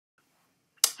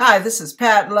Hi, this is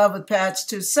Pat Love with Pat's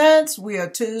Two Cents. We are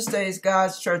Tuesday's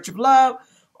God's Church of Love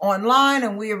online,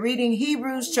 and we are reading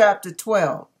Hebrews chapter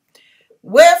 12.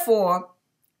 Wherefore,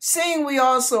 seeing we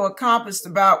also are compassed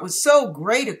about with so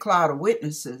great a cloud of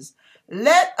witnesses,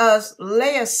 let us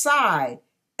lay aside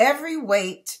every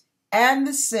weight and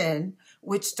the sin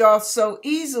which doth so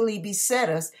easily beset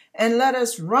us, and let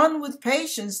us run with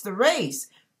patience the race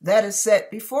that is set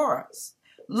before us,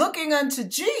 looking unto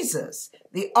Jesus,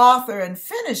 the author and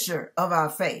finisher of our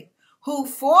faith, who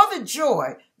for the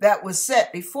joy that was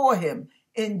set before him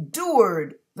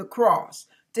endured the cross,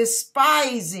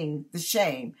 despising the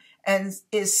shame, and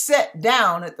is set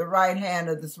down at the right hand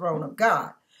of the throne of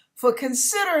God. For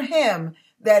consider him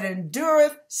that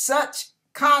endureth such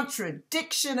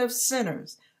contradiction of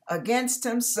sinners against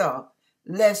himself,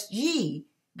 lest ye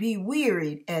be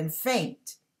wearied and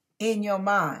faint in your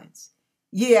minds.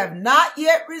 Ye have not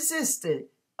yet resisted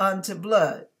unto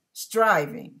blood,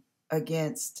 striving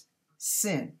against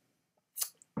sin.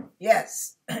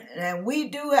 Yes, and we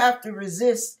do have to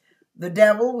resist the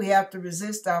devil. We have to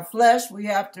resist our flesh. We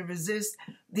have to resist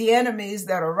the enemies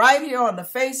that are right here on the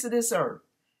face of this earth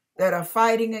that are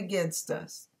fighting against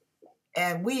us.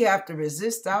 And we have to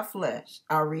resist our flesh,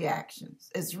 our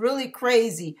reactions. It's really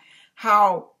crazy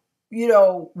how,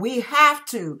 we have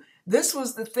to. This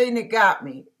was the thing that got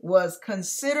me, was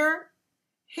consider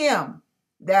him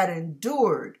that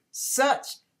endured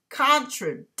such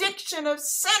contradiction of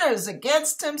sinners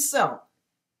against himself,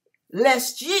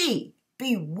 lest ye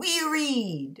be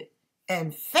wearied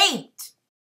and faint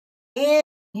in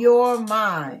your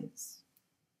minds.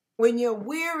 When you're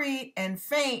wearied and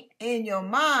faint in your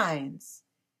minds,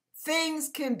 things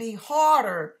can be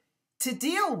harder to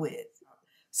deal with.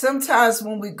 Sometimes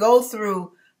when we go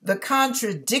through the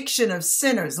contradiction of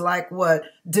sinners, like what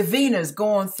Davina's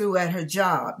going through at her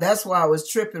job. That's why I was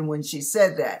tripping when she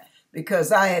said that,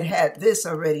 because I had this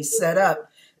already set up.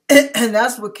 And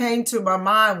that's what came to my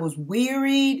mind, was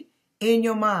wearied in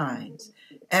your minds.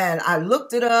 And I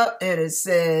looked it up, and it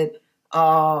said,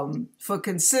 for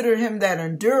consider him that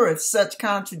endureth such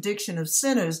contradiction of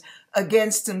sinners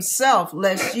against himself,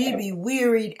 lest ye be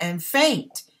wearied and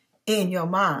faint in your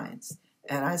minds.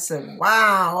 And I said,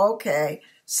 wow, okay.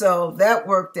 So that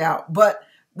worked out. But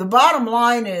the bottom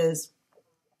line is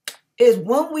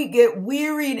when we get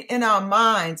wearied in our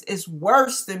minds, it's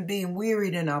worse than being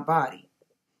wearied in our body.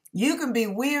 You can be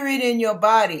wearied in your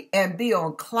body and be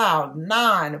on cloud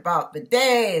nine about the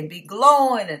day and be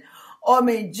glowing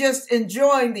and just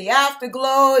enjoying the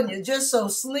afterglow, and you're just so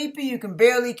sleepy you can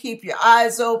barely keep your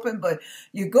eyes open, but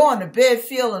you're going to bed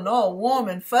feeling all warm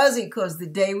and fuzzy because the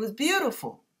day was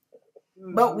beautiful.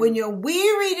 But when you're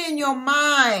wearied in your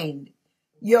mind,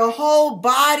 your whole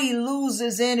body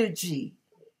loses energy.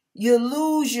 You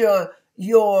lose your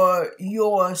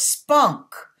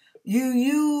spunk.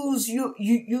 You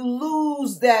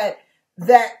lose that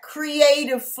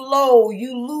creative flow.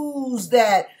 You lose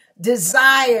that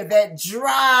desire, that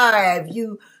drive.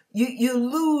 You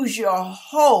lose your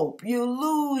hope. You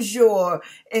lose your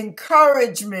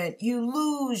encouragement. You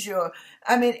lose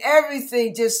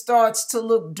everything just starts to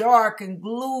look dark and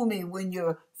gloomy when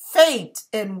you're faint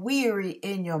and weary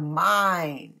in your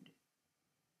mind.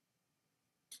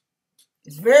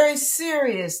 It's very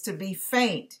serious to be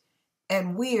faint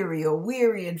and weary, or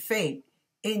weary and faint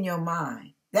in your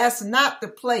mind. That's not the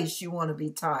place you want to be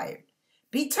tired.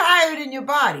 Be tired in your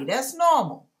body. That's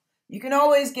normal. You can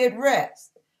always get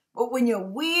rest. But when you're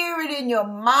wearied in your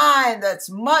mind, that's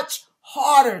much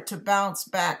harder to bounce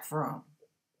back from.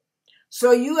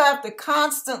 So you have to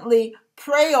constantly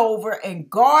pray over and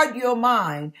guard your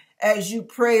mind as you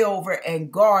pray over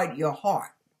and guard your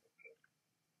heart.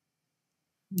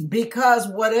 Because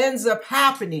what ends up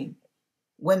happening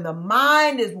when the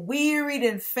mind is wearied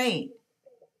and faint,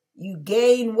 you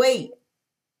gain weight.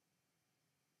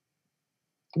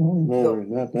 Oh, Lord,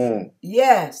 not that.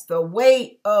 Yes, the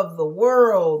weight of the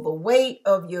world, the weight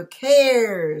of your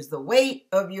cares, the weight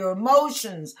of your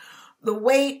emotions, the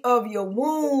weight of your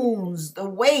wounds, the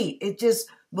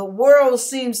world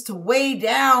seems to weigh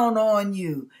down on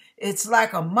you. It's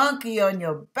like a monkey on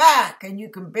your back, and you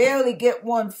can barely get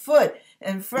one foot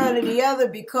in front of the other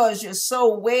because you're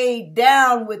so weighed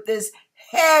down with this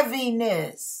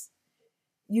heaviness.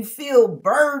 You feel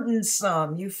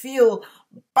burdensome. You feel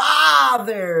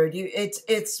bothered.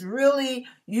 It's really,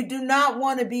 you do not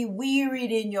want to be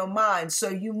wearied in your mind. So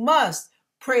you must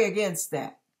pray against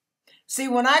that. See,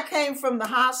 when I came from the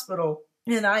hospital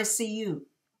in ICU,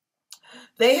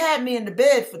 they had me in the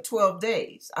bed for 12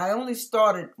 days. I only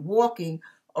started walking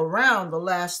around the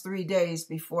last 3 days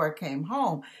before I came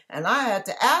home. And I had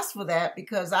to ask for that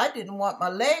because I didn't want my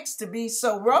legs to be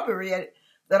so rubbery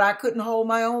that I couldn't hold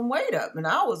my own weight up. And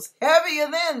I was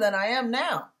heavier then than I am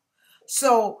now.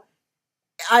 So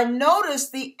I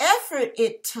noticed the effort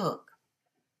it took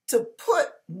to put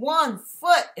one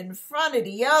foot in front of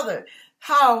the other,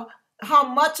 how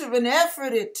much of an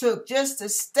effort it took just to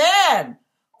stand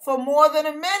for more than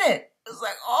a minute. It's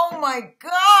like, oh my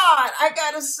God, I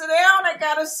gotta sit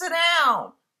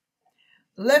down.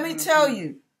 Let me tell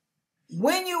you,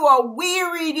 when you are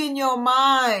wearied in your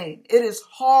mind, it is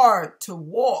hard to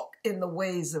walk in the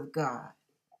ways of God.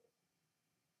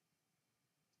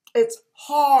 It's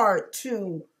hard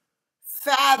to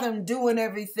fathom doing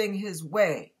everything his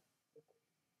way,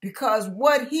 because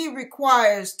what he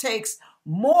requires takes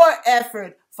more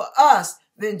effort for us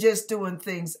than just doing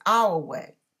things our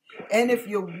way. And if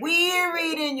you're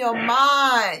wearied in your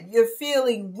mind, you're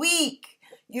feeling weak,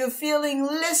 you're feeling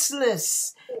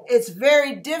listless, it's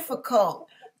very difficult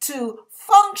to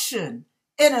function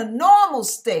in a normal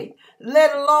state,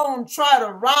 let alone try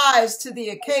to rise to the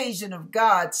occasion of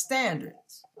God's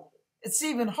standards. It's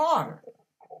even harder.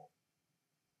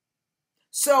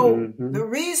 So the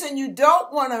reason you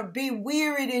don't want to be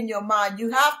wearied in your mind,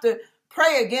 you have to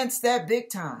pray against that big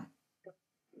time.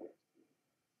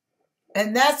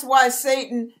 And that's why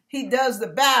Satan, he does the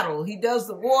battle, he does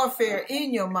the warfare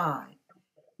in your mind,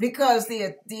 because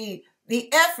the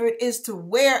effort is to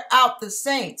wear out the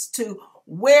saints, to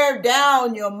wear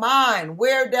down your mind,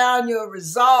 wear down your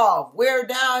resolve, wear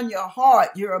down your heart,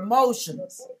 your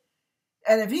emotions.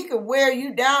 And if he can wear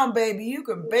you down, baby, you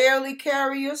can barely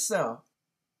carry yourself.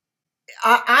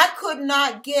 I could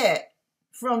not get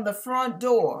from the front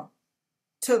door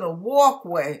to the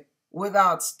walkway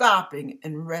without stopping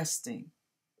and resting.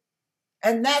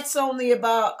 And that's only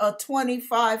about a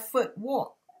 25-foot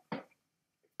walk.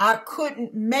 I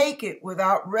couldn't make it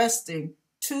without resting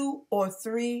 2 or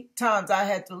 3 times. I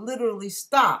had to literally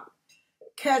stop,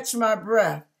 catch my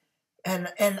breath, and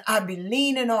I'd be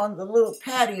leaning on the little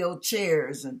patio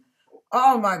chairs. And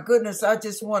oh my goodness, I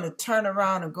just want to turn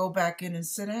around and go back in and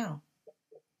sit down.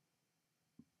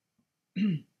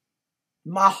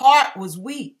 My heart was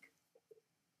weak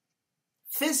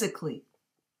physically.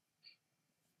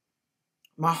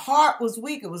 My heart was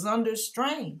weak. It was under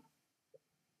strain.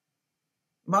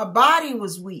 My body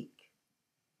was weak.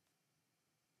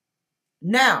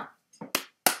 Now,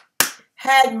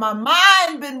 had my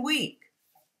mind been weak,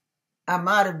 I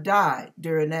might have died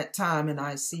during that time in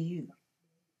ICU.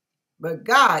 But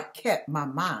God kept my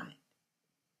mind.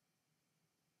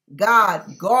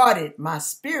 God guarded my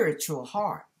spiritual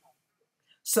heart,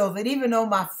 so that even though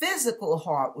my physical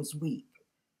heart was weak,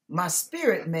 my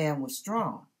spirit man was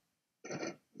strong.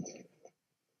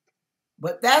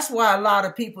 But that's why a lot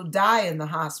of people die in the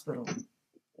hospital,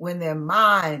 when their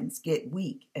minds get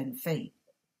weak and faint,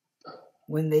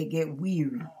 when they get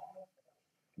weary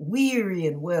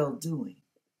and well-doing.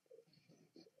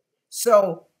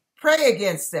 So pray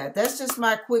against that. That's just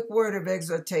my quick word of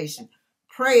exhortation.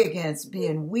 Pray against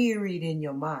being wearied in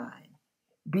your mind,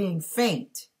 being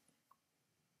faint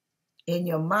in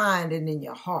your mind and in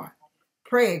your heart.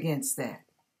 Pray against that,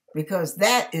 because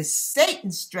that is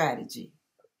Satan's strategy.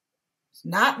 It's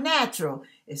not natural.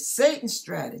 It's Satan's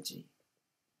strategy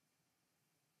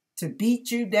to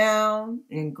beat you down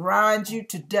and grind you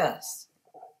to dust,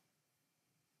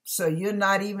 so you're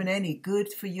not even any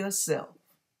good for yourself,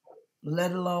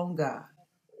 let alone God.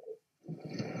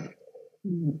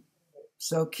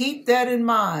 So keep that in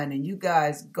mind, and you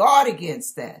guys guard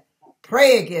against that.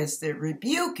 Pray against it.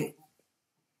 Rebuke it.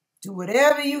 Do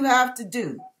whatever you have to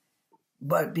do,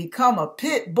 but become a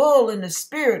pit bull in the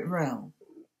spirit realm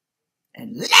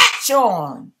and latch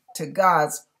on to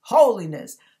God's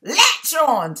holiness. Latch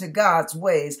on to God's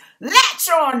ways. Latch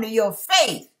on to your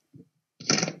faith.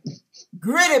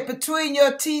 Grit it between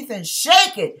your teeth and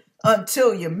shake it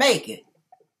until you make it.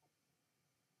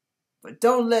 But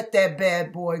don't let that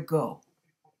bad boy go.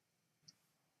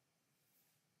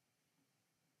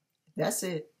 That's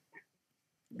it.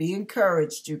 Be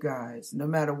encouraged, you guys. No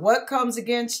matter what comes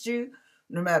against you,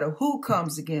 no matter who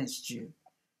comes against you,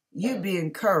 you be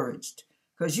encouraged,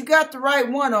 because you got the right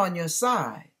one on your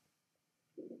side.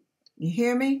 You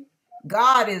hear me?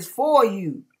 God is for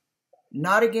you,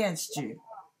 not against you.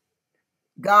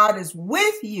 God is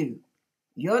with you.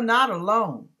 You're not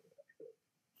alone.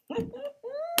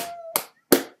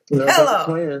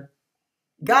 Hello.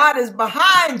 God is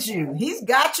behind you. He's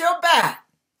got your back.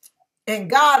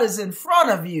 And God is in front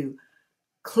of you,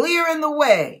 clearing the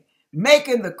way,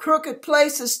 making the crooked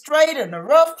places straight and the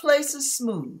rough places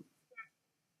smooth.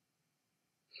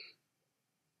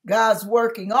 God's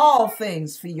working all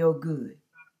things for your good.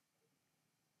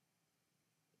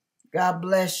 God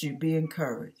bless you. Be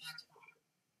encouraged.